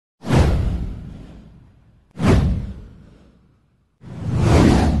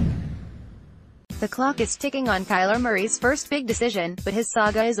The clock is ticking on Kyler Murray's first big decision, but his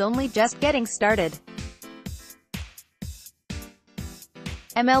saga is only just getting started.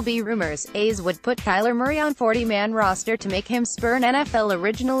 MLB rumors, A's would put Kyler Murray on 40-man roster to make him spurn NFL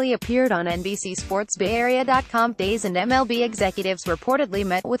originally appeared on nbcsportsbayarea.comThe, and MLB executives reportedly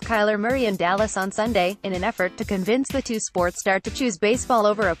met with Kyler Murray in Dallas on Sunday, in an effort to convince the two sports star to choose baseball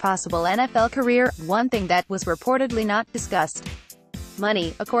over a possible NFL career, one thing that was reportedly not discussed.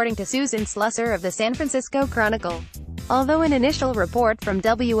 Money, according to Susan Slusser of the San Francisco Chronicle. Although an initial report from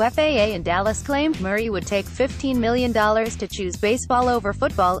WFAA in Dallas claimed Murray would take $15 million to choose baseball over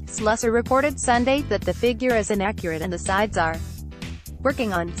football, Slusser reported Sunday that the figure is inaccurate and the sides are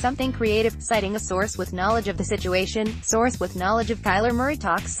working on something creative, citing a source with knowledge of the situation. Source with knowledge of Kyler Murray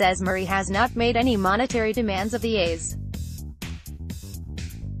talks says Murray has not made any monetary demands of the A's.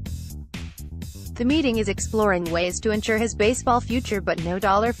 The meeting is exploring ways to ensure his baseball future, but no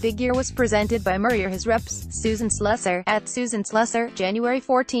dollar figure was presented by Murray or his reps. Susan Slusser, at Susan Slusser, January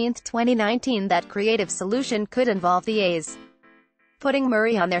 14, 2019. That creative solution could involve the A's putting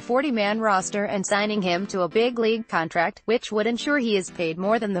Murray on their 40-man roster and signing him to a big league contract, which would ensure he is paid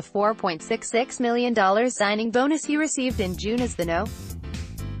more than the $4.66 million signing bonus he received in June as the No.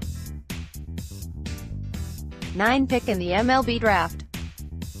 9 pick in the MLB draft.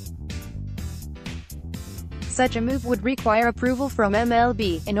 Such a move would require approval from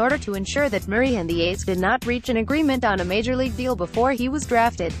MLB, in order to ensure that Murray and the A's did not reach an agreement on a major league deal before he was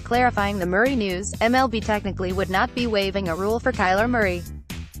drafted. Clarifying the Murray news, MLB technically would not be waiving a rule for Kyler Murray.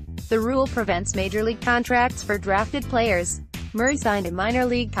 The rule prevents major league contracts for drafted players. Murray signed a minor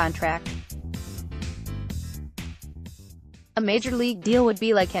league contract. A major league deal would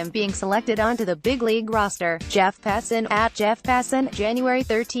be like him being selected onto the big league roster. Jeff Passan, at Jeff Passan, January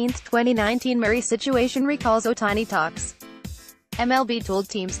 13, 2019. Murray situation recalls Ohtani talks. MLB told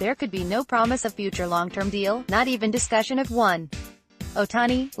teams there could be no promise of future long-term deal, not even discussion of one.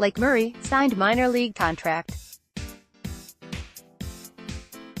 Ohtani, like Murray, signed minor league contract.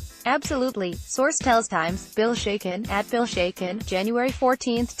 Absolutely, source tells Times. Bill Shakin, at Bill Shakin, January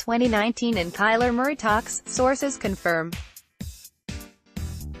 14, 2019. And Kyler Murray talks, sources confirm.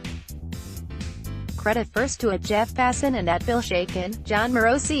 Credit first to at Jeff Passan and at Bill Shakin. John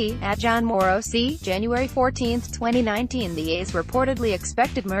Morosi, at John Morosi, January 14, 2019. The A's reportedly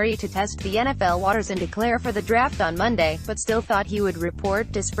expected Murray to test the NFL waters and declare for the draft on Monday, but still thought he would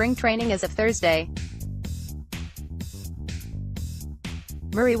report to spring training as of Thursday.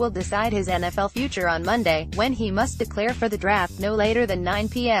 Murray will decide his NFL future on Monday, when he must declare for the draft no later than 9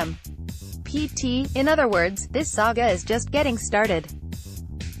 p.m. PT. In other words, this saga is just getting started.